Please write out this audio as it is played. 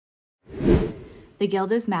The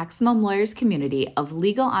Guild is Maximum Lawyers' community of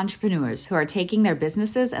legal entrepreneurs who are taking their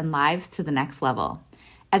businesses and lives to the next level.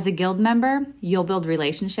 As a Guild member, you'll build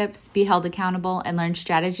relationships, be held accountable, and learn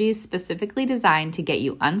strategies specifically designed to get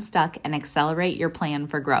you unstuck and accelerate your plan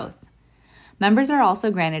for growth. Members are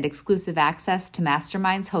also granted exclusive access to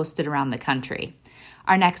masterminds hosted around the country.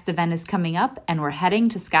 Our next event is coming up, and we're heading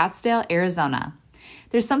to Scottsdale, Arizona.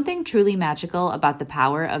 There's something truly magical about the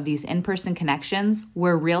power of these in-person connections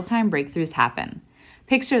where real-time breakthroughs happen.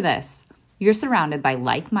 Picture this. You're surrounded by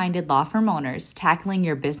like-minded law firm owners tackling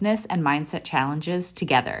your business and mindset challenges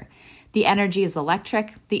together. The energy is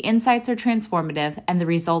electric, the insights are transformative, and the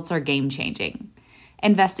results are game-changing.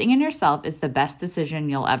 Investing in yourself is the best decision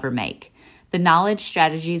you'll ever make. The knowledge,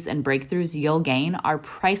 strategies, and breakthroughs you'll gain are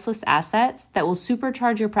priceless assets that will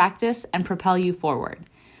supercharge your practice and propel you forward.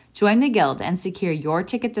 Join the Guild and secure your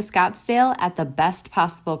ticket to Scottsdale at the best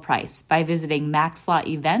possible price by visiting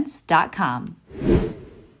maxlawevents.com.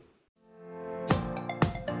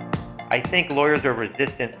 I think lawyers are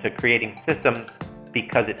resistant to creating systems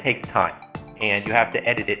because it takes time, and you have to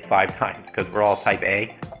edit it 5 times because we're all type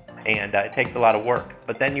A, and it takes a lot of work.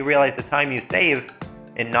 But then you realize the time you save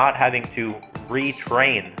in not having to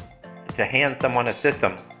retrain to hand someone a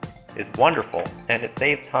system is wonderful, and it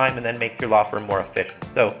saves time and then makes your law firm more efficient.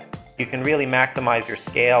 So you can really maximize your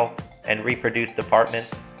scale and reproduce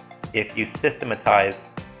departments if you systematize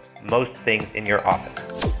most things in your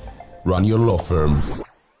office. Run your law firm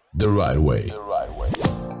the right way.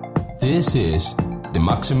 This is the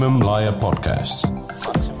Maximum Lawyer Podcast.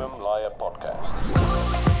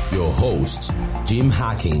 Your hosts, Jim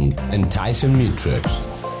Hacking and Tyson Mutrux.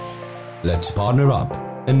 Let's partner up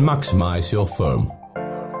and maximize your firm.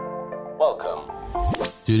 Welcome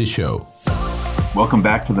to the show. Welcome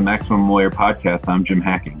back to the Maximum Lawyer Podcast. I'm Jim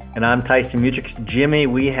Hacking. And I'm Tyson Mutrux. Jimmy,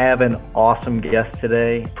 we have an awesome guest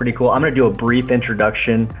today. Pretty cool. I'm going to do a brief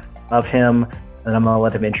introduction of him, and I'm going to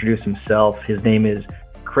let him introduce himself. His name is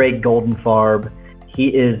Craig Goldenfarb. He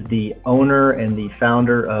is the owner and the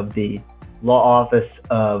founder of the law office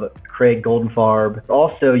of Craig Goldenfarb.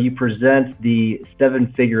 Also, you present the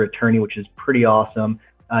 7-figure attorney, which is pretty awesome.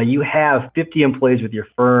 You have 50 employees with your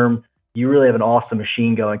firm. You really have an awesome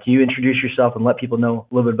machine going. Can you introduce yourself and let people know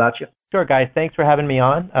a little bit about you? Sure, guys. Thanks for having me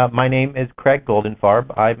on. My name is Craig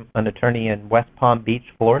Goldenfarb. I'm an attorney in West Palm Beach,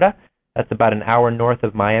 Florida. That's about an hour north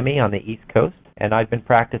of Miami on the East Coast. And I've been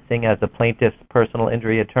practicing as a plaintiff's personal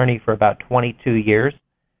injury attorney for about 22 years.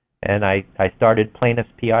 And I started plaintiff's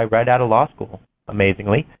PI right out of law school,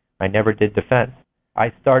 amazingly. I never did defense.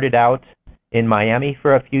 I started out in Miami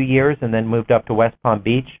for a few years and then moved up to West Palm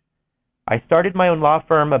Beach. I started my own law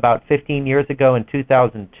firm about 15 years ago in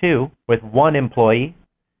 2002 with 1 employee.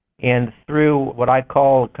 And through what I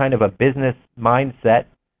call kind of a business mindset,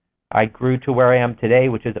 I grew to where I am today,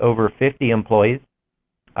 which is over 50 employees.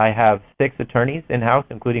 I have 6 attorneys in-house,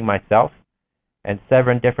 including myself, and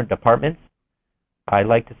 7 different departments. I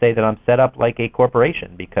like to say that I'm set up like a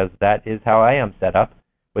corporation because that is how I am set up,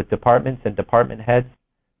 with departments and department heads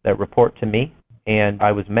that report to me. And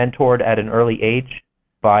I was mentored at an early age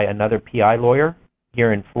by another PI lawyer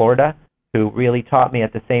here in Florida who really taught me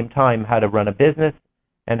at the same time how to run a business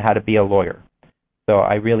and how to be a lawyer. So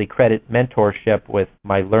I really credit mentorship with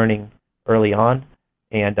my learning early on.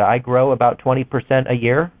 And I grow about 20% a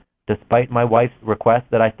year, despite my wife's request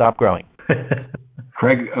that I stop growing.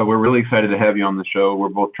 Craig, we're really excited to have you on the show. We're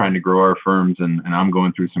both trying to grow our firms, and I'm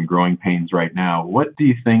going through some growing pains right now. What do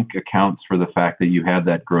you think accounts for the fact that you had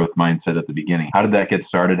that growth mindset at the beginning? How did that get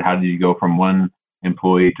started? How did you go from 1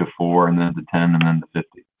 employee to 4 and then to 10 and then to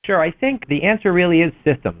 50? Sure. I think the answer really is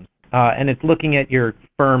systems, and it's looking at your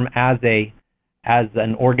firm as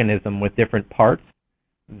an organism with different parts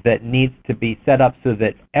that needs to be set up so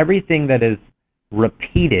that everything that is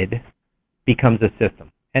repeated becomes a system.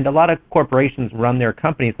 And a lot of corporations run their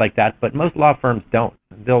companies like that, but most law firms don't.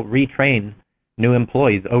 They'll retrain new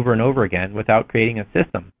employees over and over again without creating a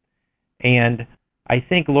system. And I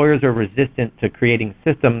think lawyers are resistant to creating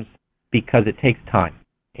systems because it takes time,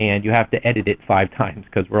 and you have to edit it 5 times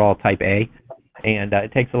because we're all type A, and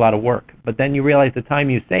it takes a lot of work. But then you realize the time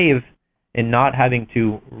you save in not having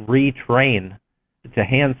to retrain to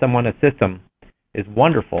hand someone a system is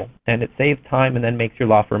wonderful, and it saves time and then makes your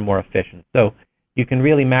law firm more efficient. So you can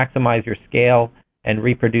really maximize your scale and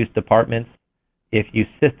reproduce departments if you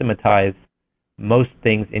systematize most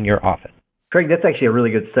things in your office. Craig, that's actually a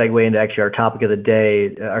really good segue into actually our topic of the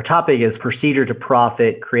day. Our topic is procedure to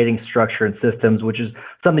profit, creating structure and systems, which is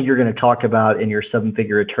something you're going to talk about in your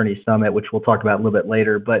 7-figure attorney summit, which we'll talk about a little bit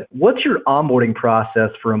later. But what's your onboarding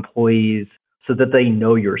process for employees so that they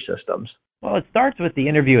know your systems? Well, it starts with the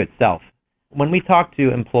interview itself. When we talk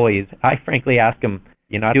to employees, I frankly ask them,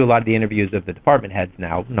 I do a lot of the interviews of the department heads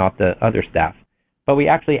now, not the other staff. But we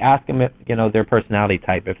actually ask them if, their personality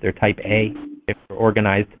type, if they're type A, if they're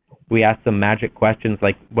organized. We ask them magic questions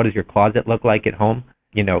like, what does your closet look like at home?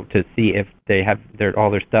 To see if they have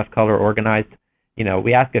all their stuff color organized.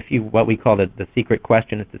 We ask a few what we call the secret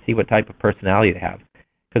questions to see what type of personality they have,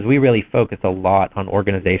 because we really focus a lot on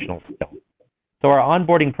organizational skills. So our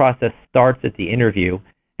onboarding process starts at the interview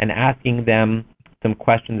and asking them some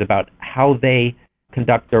questions about how they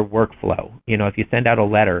conduct their workflow. If you send out a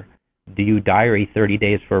letter, do you diary 30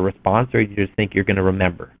 days for a response, or do you just think you're going to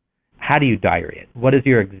remember? How do you diary it? What is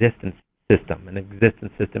your existence system? An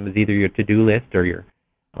existence system is either your to-do list or your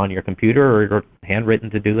on your computer or your handwritten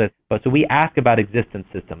to-do list. So we ask about existence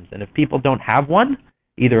systems, and if people don't have one,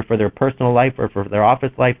 either for their personal life or for their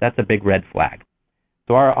office life, that's a big red flag.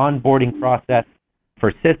 So our onboarding process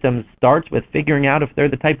for systems starts with figuring out if they're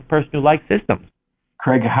the type of person who likes systems.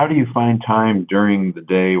 Craig, how do you find time during the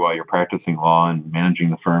day while you're practicing law and managing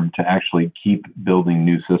the firm to actually keep building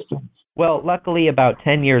new systems? Well, luckily about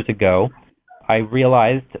 10 years ago, I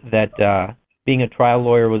realized that being a trial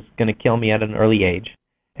lawyer was going to kill me at an early age,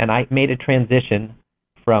 and I made a transition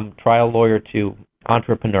from trial lawyer to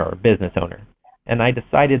entrepreneur, business owner. And I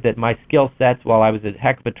decided that my skill sets, while I was a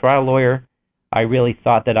heck of a trial lawyer, I really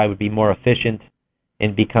thought that I would be more efficient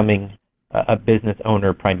in becoming a business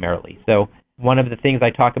owner primarily. So one of the things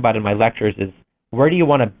I talk about in my lectures is, where do you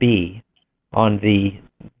want to be on the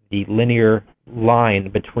linear line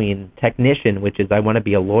between technician, which is I want to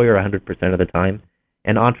be a lawyer 100% of the time,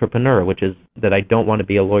 and entrepreneur, which is that I don't want to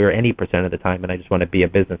be a lawyer any percent of the time and I just want to be a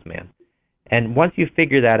businessman. And once you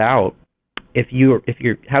figure that out, if you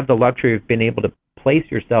have the luxury of being able to place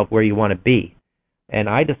yourself where you want to be, and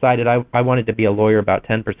I decided I wanted to be a lawyer about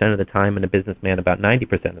 10% of the time and a businessman about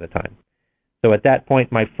 90% of the time. So at that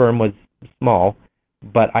point, my firm was small,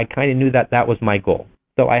 but I kind of knew that that was my goal.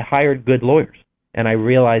 So I hired good lawyers, and I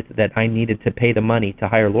realized that I needed to pay the money to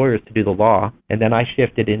hire lawyers to do the law, and then I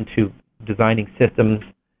shifted into designing systems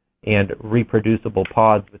and reproducible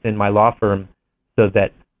pods within my law firm so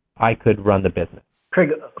that I could run the business.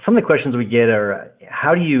 Craig, some of the questions we get are,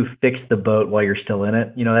 how do you fix the boat while you're still in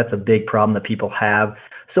it? That's a big problem that people have.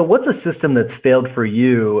 So what's a system that's failed for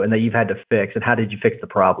you and that you've had to fix, and how did you fix the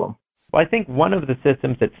problem? Well, I think one of the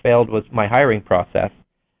systems that failed was my hiring process.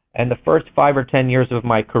 And the first 5 or 10 years of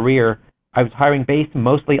my career, I was hiring based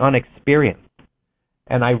mostly on experience.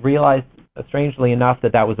 And I realized, strangely enough,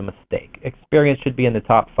 that was a mistake. Experience should be in the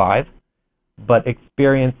top 5, but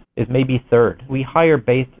experience is maybe third. We hire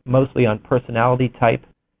based mostly on personality type,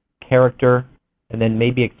 character, and then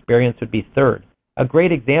maybe experience would be third. A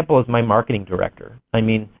great example is my marketing director.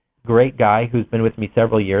 Great guy who's been with me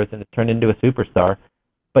several years and has turned into a superstar,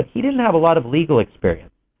 but he didn't have a lot of legal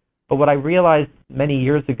experience. But what I realized many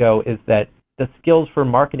years ago is that the skills for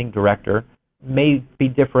marketing director may be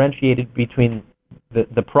differentiated between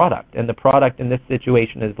the product, and the product in this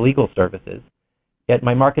situation is legal services. Yet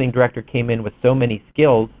my marketing director came in with so many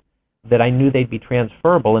skills that I knew they'd be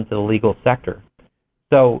transferable into the legal sector.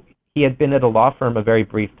 So he had been at a law firm a very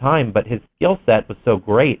brief time, but his skill set was so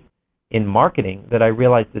great in marketing that I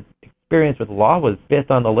realized that experience with law was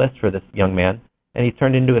fifth on the list for this young man, and he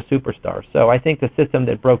turned into a superstar. So I think the system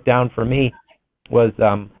that broke down for me was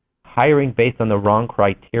hiring based on the wrong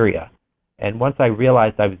criteria. And once I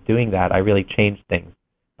realized I was doing that, I really changed things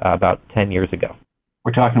about 10 years ago.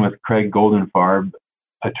 We're talking with Craig Goldenfarb,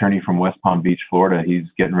 attorney from West Palm Beach, Florida. He's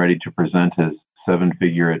getting ready to present his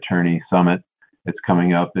 7-figure attorney summit. It's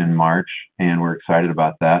coming up in March, and we're excited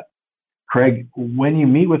about that. Craig, when you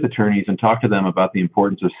meet with attorneys and talk to them about the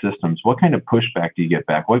importance of systems, what kind of pushback do you get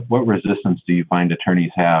back? What resistance do you find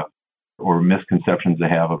attorneys have or misconceptions they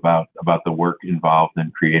have about the work involved in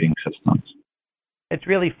creating systems? It's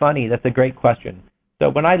really funny. That's a great question. So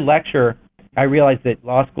when I lecture, I realized that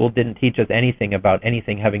law school didn't teach us anything about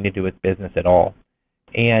anything having to do with business at all,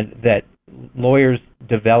 and that lawyers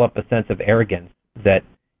develop a sense of arrogance that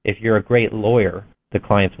if you're a great lawyer, the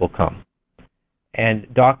clients will come.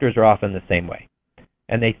 And doctors are often the same way.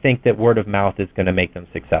 And they think that word of mouth is going to make them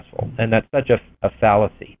successful. And that's such a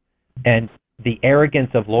fallacy. And the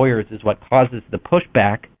arrogance of lawyers is what causes the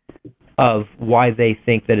pushback of why they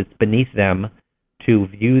think that it's beneath them to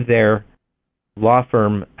view their law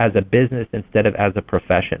firm as a business instead of as a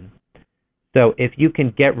profession. So if you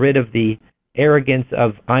can get rid of the arrogance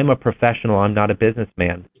of, I'm a professional, I'm not a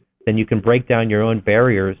businessman, then you can break down your own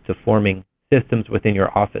barriers to forming systems within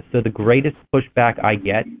your office. So the greatest pushback I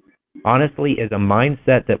get, honestly, is a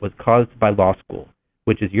mindset that was caused by law school,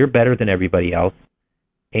 which is you're better than everybody else,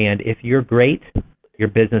 and if you're great, your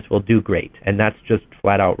business will do great, and that's just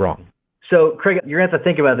flat out wrong. So, Craig, you're going to have to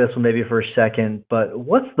think about this one maybe for a second, but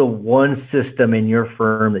what's the one system in your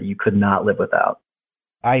firm that you could not live without?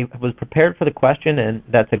 I was prepared for the question, and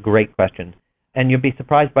that's a great question. And you'll be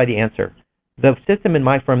surprised by the answer. The system in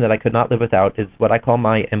my firm that I could not live without is what I call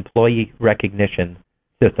my employee recognition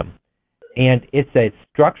system. And it's a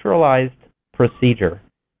structuralized procedure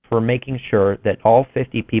for making sure that all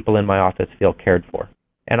 50 people in my office feel cared for.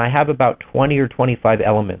 And I have about 20 or 25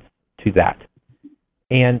 elements to that.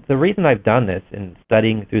 And the reason I've done this in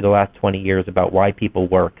studying through the last 20 years about why people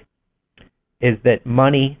work is that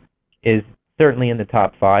money is certainly in the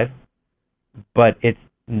top 5, but it's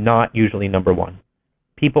not usually number 1.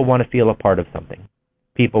 People want to feel a part of something.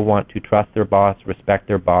 People want to trust their boss, respect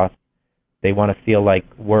their boss. They want to feel like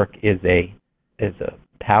work is a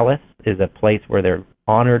palace, is a place where they're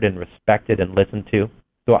honored and respected and listened to.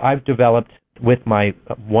 So I've developed with my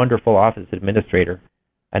wonderful office administrator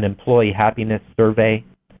an employee happiness survey.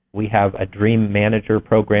 We have a Dream Manager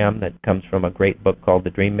program that comes from a great book called The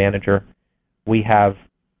Dream Manager. We have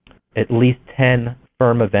at least 10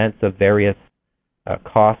 firm events of various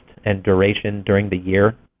cost and duration during the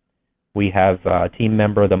year. We have Team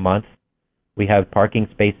Member of the Month. We have parking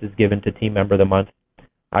spaces given to Team Member of the Month.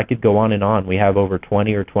 I could go on and on. We have over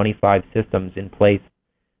 20 or 25 systems in place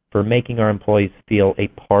for making our employees feel a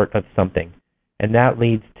part of something. And that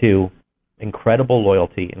leads to incredible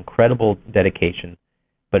loyalty, incredible dedication,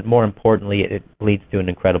 but more importantly, it leads to an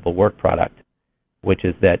incredible work product, which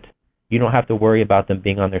is that you don't have to worry about them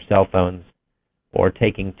being on their cell phones or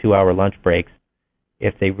taking 2-hour lunch breaks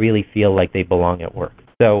if they really feel like they belong at work.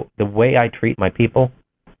 So the way I treat my people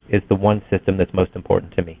is the one system that's most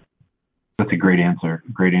important to me. That's a great answer.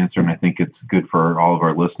 Great answer. And I think it's good for all of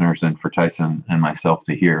our listeners and for Tyson and myself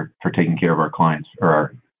to hear for taking care of our clients or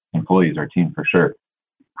our employees, our team for sure.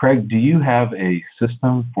 Craig, do you have a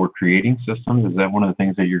system for creating systems? Is that one of the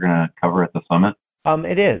things that you're going to cover at the summit?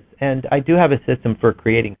 It is. And I do have a system for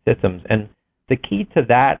creating systems. And the key to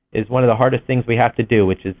that is one of the hardest things we have to do,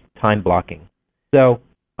 which is time blocking. So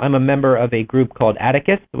I'm a member of a group called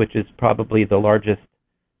Atticus, which is probably the largest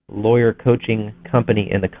lawyer coaching company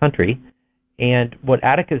in the country. And what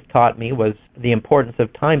Atticus taught me was the importance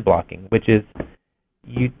of time blocking, which is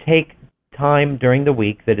you take time during the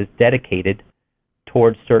week that is dedicated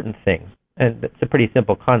towards certain things. And it's a pretty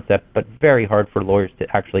simple concept, but very hard for lawyers to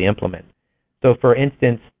actually implement. So for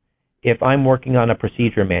instance, if I'm working on a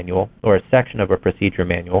procedure manual or a section of a procedure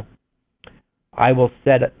manual, I will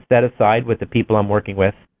set aside with the people I'm working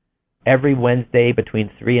with every Wednesday between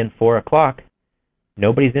 3 and 4 o'clock.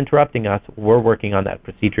 Nobody's interrupting us. We're working on that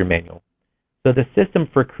procedure manual. So the system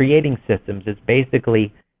for creating systems is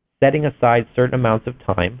basically setting aside certain amounts of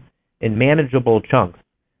time in manageable chunks.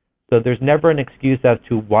 So there's never an excuse as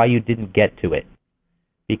to why you didn't get to it.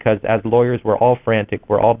 Because as lawyers, we're all frantic,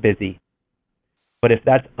 we're all busy. But if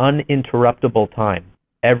that's uninterruptible time,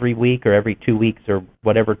 every week or every 2 weeks or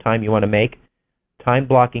whatever time you want to make, time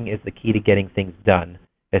blocking is the key to getting things done,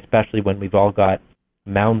 especially when we've all got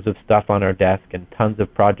mounds of stuff on our desk and tons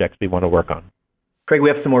of projects we want to work on. Craig, we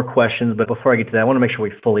have some more questions, but before I get to that, I want to make sure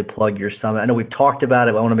we fully plug your summit. I know we've talked about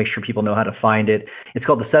it, but I want to make sure people know how to find it. It's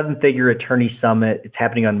called the 7-Figure Attorney Summit. It's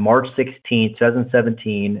happening on March 16th,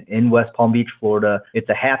 2017 in West Palm Beach, Florida. It's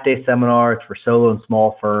a half-day seminar. It's for solo and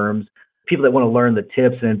small firms, people that want to learn the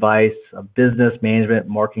tips and advice of business, management,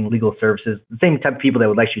 marketing, legal services, the same type of people that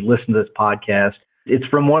would actually listen to this podcast. It's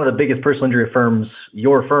from one of the biggest personal injury firms,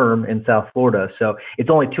 your firm in South Florida. So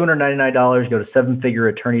it's only $299. Go to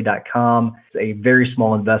 7figureattorney.com. It's a very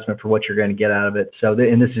small investment for what you're going to get out of it. So,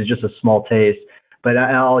 and this is just a small taste, but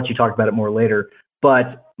I'll let you talk about it more later.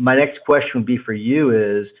 But my next question would be for you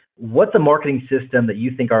is, what's a marketing system that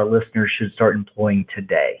you think our listeners should start employing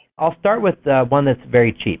today? I'll start with one that's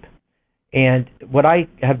very cheap. And what I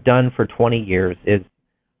have done for 20 years is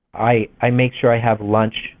I make sure I have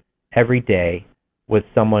lunch every day with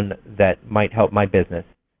someone that might help my business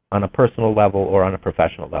on a personal level or on a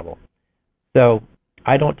professional level. So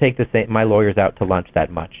I don't take my lawyers out to lunch that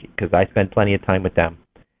much because I spend plenty of time with them.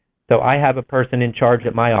 So I have a person in charge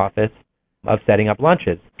at my office of setting up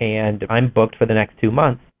lunches, and I'm booked for the next 2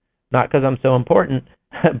 months, not because I'm so important,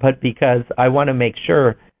 but because I want to make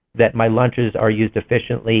sure that my lunches are used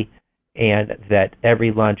efficiently and that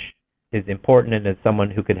every lunch is important and is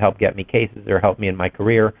someone who could help get me cases or help me in my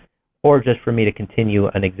career, or just for me to continue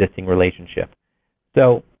an existing relationship.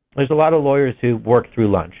 So there's a lot of lawyers who work through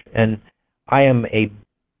lunch, and I am a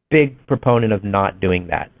big proponent of not doing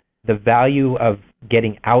that. The value of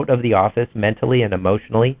getting out of the office mentally and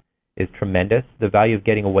emotionally is tremendous. The value of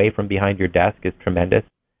getting away from behind your desk is tremendous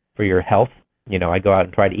for your health. You know, I go out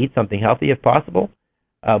and try to eat something healthy if possible,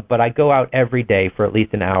 but I go out every day for at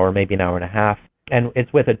least an hour, maybe an hour and a half, and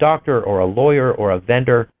it's with a doctor or a lawyer or a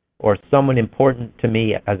vendor or someone important to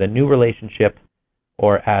me as a new relationship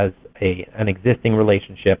or as an existing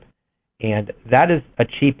relationship. And that is a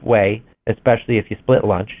cheap way, especially if you split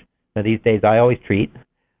lunch. Now, these days I always treat,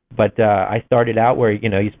 but I started out where,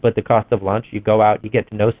 you split the cost of lunch, you go out, you get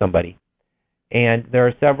to know somebody. And there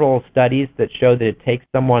are several studies that show that it takes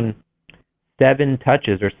someone 7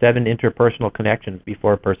 touches or 7 interpersonal connections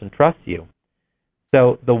before a person trusts you.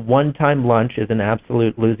 So the one-time lunch is an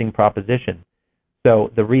absolute losing proposition.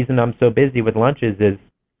 So the reason I'm so busy with lunches is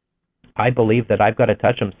I believe that I've got to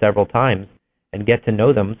touch them several times and get to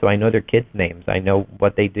know them so I know their kids' names. I know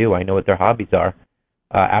what they do. I know what their hobbies are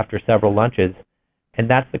after several lunches. And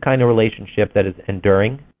that's the kind of relationship that is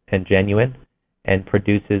enduring and genuine and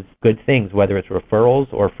produces good things, whether it's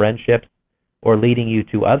referrals or friendships or leading you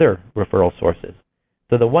to other referral sources.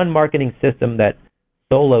 So the one marketing system that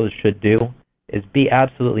solos should do is be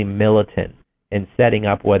absolutely militant in setting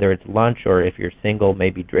up, whether it's lunch or if you're single,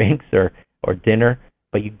 maybe drinks or dinner,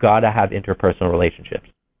 but you got to have interpersonal relationships.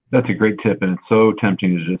 That's a great tip, and it's so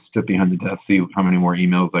tempting to just sit behind the desk, see how many more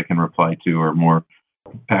emails I can reply to or more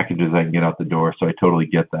packages I can get out the door, so I totally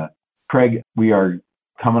get that. Craig, we are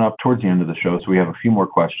coming up towards the end of the show, so we have a few more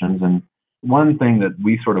questions, and one thing that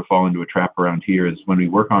we sort of fall into a trap around here is when we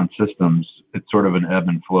work on systems, it's sort of an ebb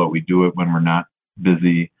and flow. We do it when we're not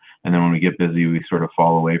busy, and then when we get busy, we sort of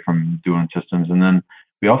fall away from doing systems, and then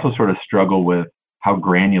we also sort of struggle with how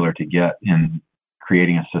granular to get in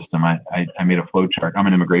creating a system. I made a flow chart. I'm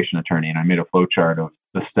an immigration attorney, and I made a flow chart of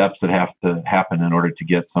the steps that have to happen in order to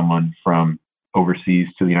get someone from overseas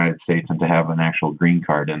to the United States and to have an actual green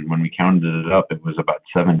card. And when we counted it up, it was about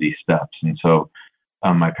 70 steps. And so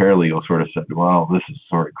my paralegal sort of said, well, this is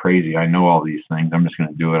sort of crazy. I know all these things. I'm just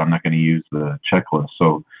going to do it. I'm not going to use the checklist.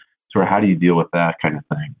 So sort of how do you deal with that kind of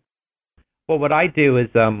thing? Well, what I do is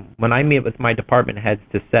when I meet with my department heads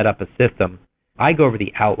to set up a system, I go over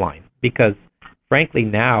the outline because frankly,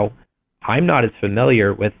 now I'm not as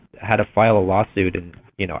familiar with how to file a lawsuit, and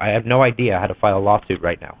I have no idea how to file a lawsuit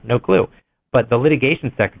right now, no clue. But the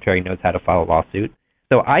litigation secretary knows how to file a lawsuit,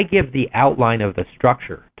 so I give the outline of the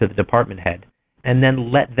structure to the department head, and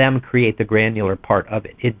then let them create the granular part of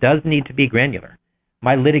it. It does need to be granular.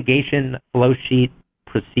 My litigation flow sheet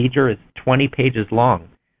procedure is 20 pages long,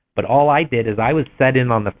 but all I did is I was set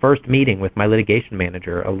in on the first meeting with my litigation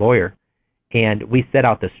manager, a lawyer, and we set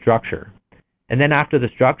out the structure. And then after the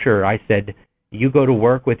structure, I said, you go to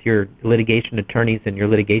work with your litigation attorneys and your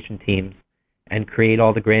litigation teams and create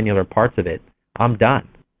all the granular parts of it. I'm done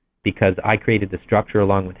because I created the structure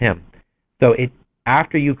along with him. So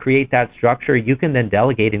after you create that structure, you can then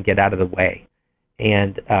delegate and get out of the way.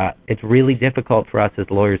 And it's really difficult for us as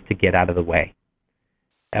lawyers to get out of the way.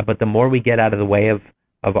 But the more we get out of the way of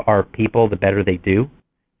our people, the better they do,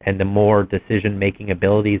 and the more decision-making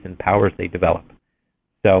abilities and powers they develop.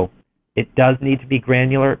 So it does need to be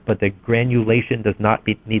granular, but the granulation does not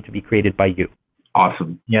need to be created by you.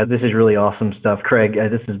 Awesome. Yeah, this is really awesome stuff. Craig,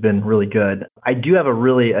 this has been really good. I do have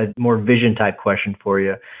a more vision type question for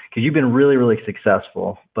you because you've been really, really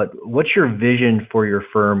successful. But what's your vision for your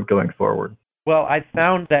firm going forward? Well, I've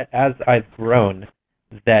found that as I've grown,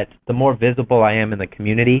 that the more visible I am in the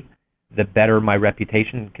community, the better my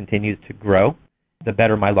reputation continues to grow, the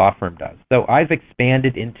better my law firm does. So I've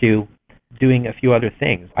expanded into doing a few other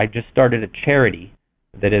things. I just started a charity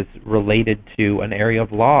that is related to an area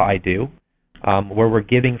of law I do, where we're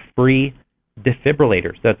giving free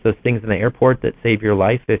defibrillators. That's those things in the airport that save your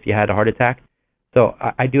life if you had a heart attack. So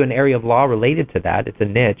I do an area of law related to that. It's a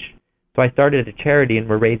niche. So I started a charity, and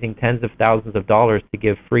we're raising tens of thousands of dollars to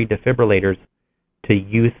give free defibrillators to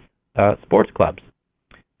youth sports clubs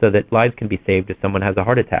so that lives can be saved if someone has a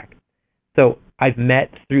heart attack. So I've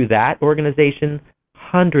met through that organization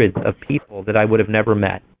hundreds of people that I would have never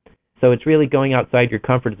met. So it's really going outside your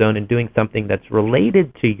comfort zone and doing something that's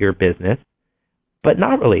related to your business, but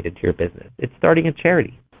not related to your business. It's starting a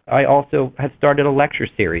charity. I also have started a lecture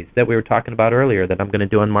series that we were talking about earlier that I'm going to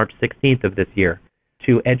do on March 16th of this year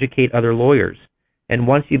to educate other lawyers. And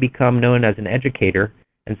once you become known as an educator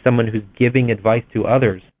and someone who's giving advice to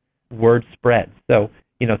others, word spreads. So,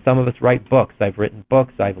 some of us write books. I've written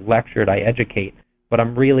books, I've lectured, I educate. But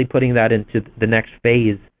I'm really putting that into the next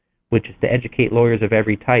phase, which is to educate lawyers of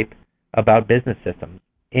every type about business systems.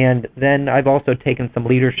 And then I've also taken some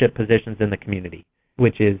leadership positions in the community,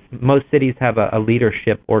 which is most cities have a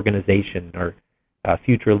leadership organization or a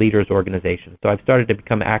future leaders organization. So I've started to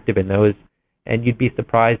become active in those, and you'd be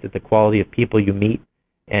surprised at the quality of people you meet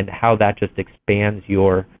and how that just expands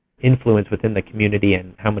your influence within the community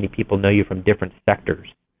and how many people know you from different sectors.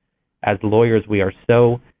 as lawyers, we are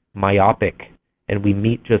so myopic and we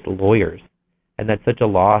meet just lawyers. And that's such a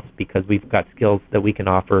loss because we've got skills that we can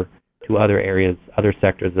offer to other areas, other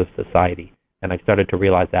sectors of society. And I've started to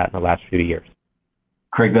realize that in the last few years.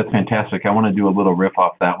 Craig, that's fantastic. I want to do a little riff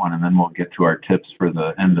off that one, and then we'll get to our tips for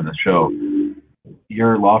the end of the show.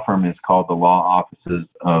 Your law firm is called the Law Offices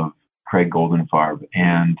of Craig Goldenfarb,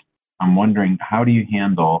 and I'm wondering, how do you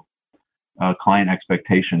handle client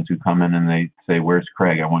expectations who come in and they say, "Where's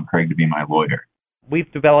Craig? I want Craig to be my lawyer."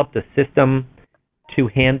 We've developed a system to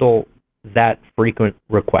handle that frequent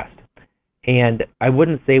request. And I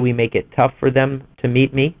wouldn't say we make it tough for them to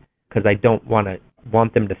meet me, because I don't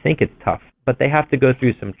want them to think it's tough. But they have to go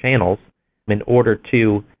through some channels in order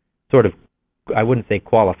to sort of, I wouldn't say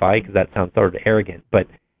qualify, because that sounds sort of arrogant, but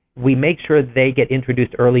we make sure they get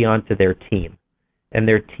introduced early on to their team. And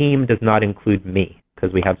their team does not include me,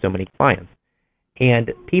 because we have so many clients.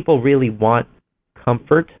 And people really want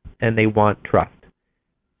comfort and they want trust.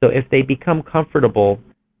 So if they become comfortable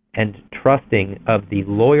and trusting of the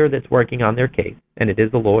lawyer that's working on their case, and it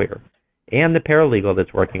is a lawyer, and the paralegal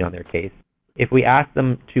that's working on their case, if we ask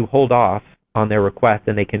them to hold off on their request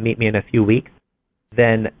and they can meet me in a few weeks,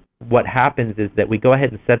 then what happens is that we go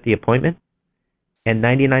ahead and set the appointment, and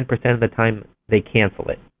 99% of the time they cancel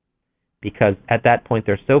it. Because at that point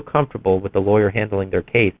they're so comfortable with the lawyer handling their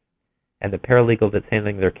case and the paralegal that's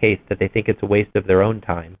handling their case that they think it's a waste of their own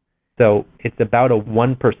time. So it's about a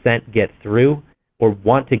 1% get through or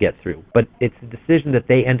want to get through, but it's a decision that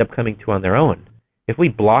they end up coming to on their own. If we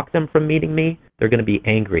block them from meeting me, they're going to be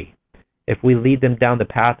angry. If we lead them down the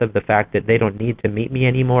path of the fact that they don't need to meet me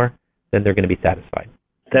anymore, then they're going to be satisfied.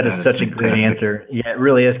 That is such a great answer. Yeah, it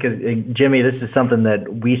really is, because, Jimmy, this is something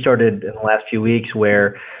that we started in the last few weeks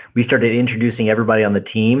where we started introducing everybody on the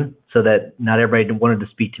team so that not everybody wanted to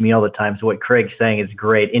speak to me all the time. So what Craig's saying is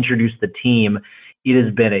great. Introduce the team. It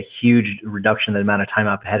has been a huge reduction in the amount of time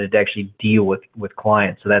I've had to actually deal with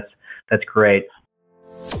clients. So that's great.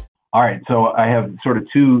 All right, so I have sort of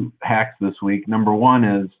two hacks this week. Number one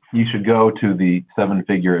is you should go to the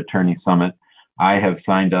 7-Figure Attorney Summit. I have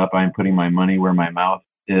signed up. I'm putting my money where my mouth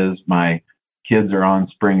is. My kids are on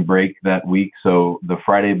spring break that week, so the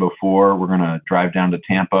Friday before, we're going to drive down to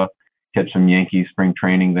Tampa, catch some Yankees spring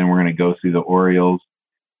training, then we're going to go see the Orioles,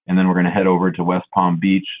 and then we're going to head over to West Palm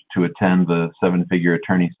Beach to attend the 7-Figure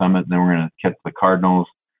Attorney Summit, and then we're going to catch the Cardinals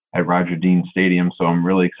at Roger Dean Stadium. So I'm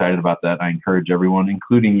really excited about that. I encourage everyone,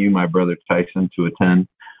 including you, my brother Tyson, to attend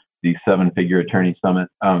the 7-Figure Attorney Summit.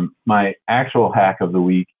 My actual hack of the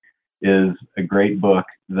week is a great book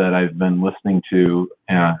that I've been listening to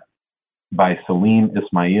by Salim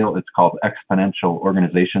Ismail. It's called Exponential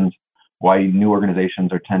Organizations: Why New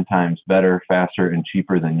Organizations Are 10 Times Better, Faster, and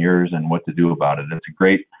Cheaper Than Yours, and What to Do About It. It's a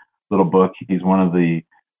great little book. He's one of the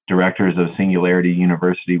directors of Singularity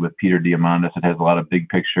University with Peter Diamandis. It has a lot of big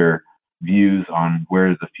picture views on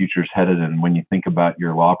where the future's headed, and when you think about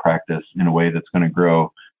your law practice in a way that's going to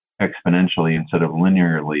grow exponentially instead of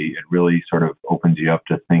linearly, it really sort of opens you up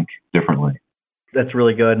to think differently. That's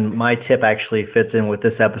really good. And my tip actually fits in with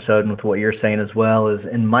this episode and with what you're saying as well.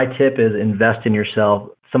 And my tip is invest in yourself.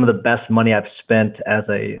 Some of the best money I've spent as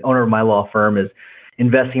a owner of my law firm is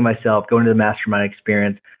investing in myself, going to the mastermind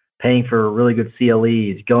experience, paying for really good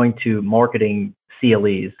CLEs, going to marketing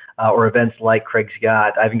CLEs or events like Craig's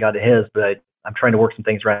got. I haven't got to his, but I'm trying to work some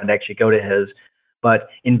things around to actually go to his. But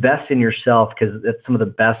invest in yourself, because that's some of the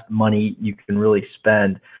best money you can really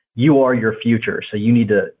spend. You are your future, so you need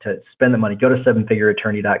to spend the money. Go to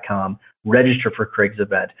 7figureattorney.com, register for Craig's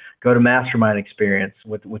event, go to Mastermind Experience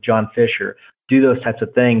with John Fisher. Do those types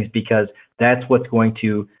of things, because that's what's going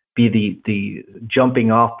to be the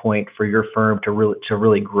jumping off point for your firm to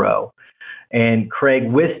really grow. And Craig,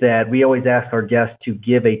 with that, we always ask our guests to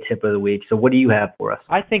give a tip of the week. So what do you have for us?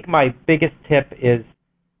 I think my biggest tip is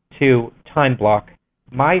to time block.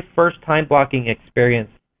 My first time blocking experience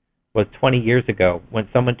was 20 years ago when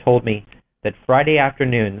someone told me that Friday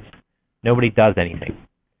afternoons nobody does anything.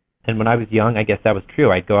 And when I was young, I guess that was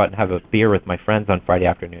true. I'd go out and have a beer with my friends on Friday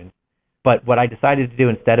afternoons. But what I decided to do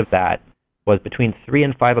instead of that was between 3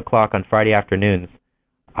 and 5 o'clock on Friday afternoons,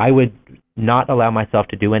 I would not allow myself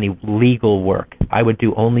to do any legal work. I would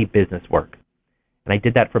do only business work. And I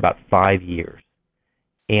did that for about 5 years.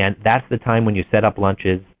 And that's the time when you set up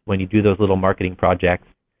lunches, when you do those little marketing projects,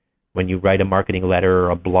 when you write a marketing letter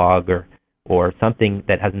or a blog or something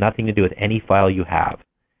that has nothing to do with any file you have.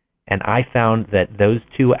 And I found that those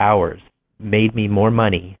 2 hours made me more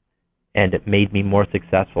money and it made me more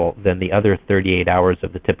successful than the other 38 hours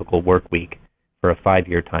of the typical work week for a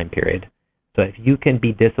 5-year time period. So if you can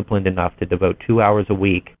be disciplined enough to devote 2 hours a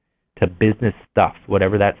week to business stuff,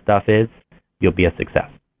 whatever that stuff is, you'll be a success.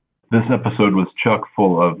 This episode was chock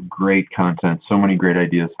full of great content, so many great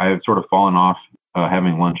ideas. I have sort of fallen off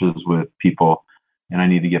having lunches with people, and I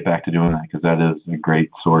need to get back to doing that because that is a great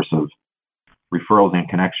source of referrals and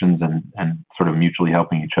connections and sort of mutually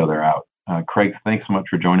helping each other out. Craig, thanks so much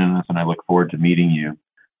for joining us, and I look forward to meeting you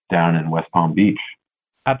down in West Palm Beach.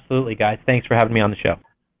 Absolutely, guys. Thanks for having me on the show.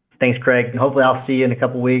 Thanks, Craig. Hopefully I'll see you in a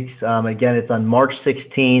couple weeks. Again, it's on March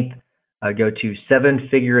 16th. Go to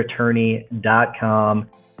sevenfigureattorney.com.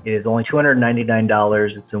 It is only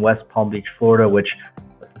 $299. It's in West Palm Beach, Florida, which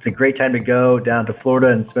it's a great time to go down to Florida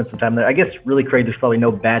and spend some time there. I guess really, Craig, there's probably no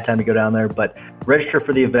bad time to go down there, but register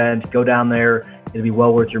for the event. Go down there. It'll be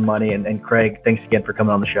well worth your money. And Craig, thanks again for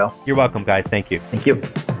coming on the show. You're welcome, guys. Thank you. Thank you.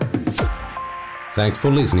 Thanks for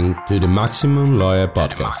listening to the Maximum Lawyer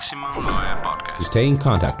Podcast. To stay in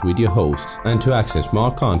contact with your hosts and to access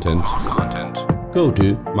more content, go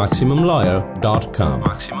to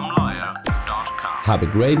MaximumLawyer.com. Have a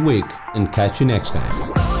great week and catch you next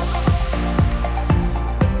time.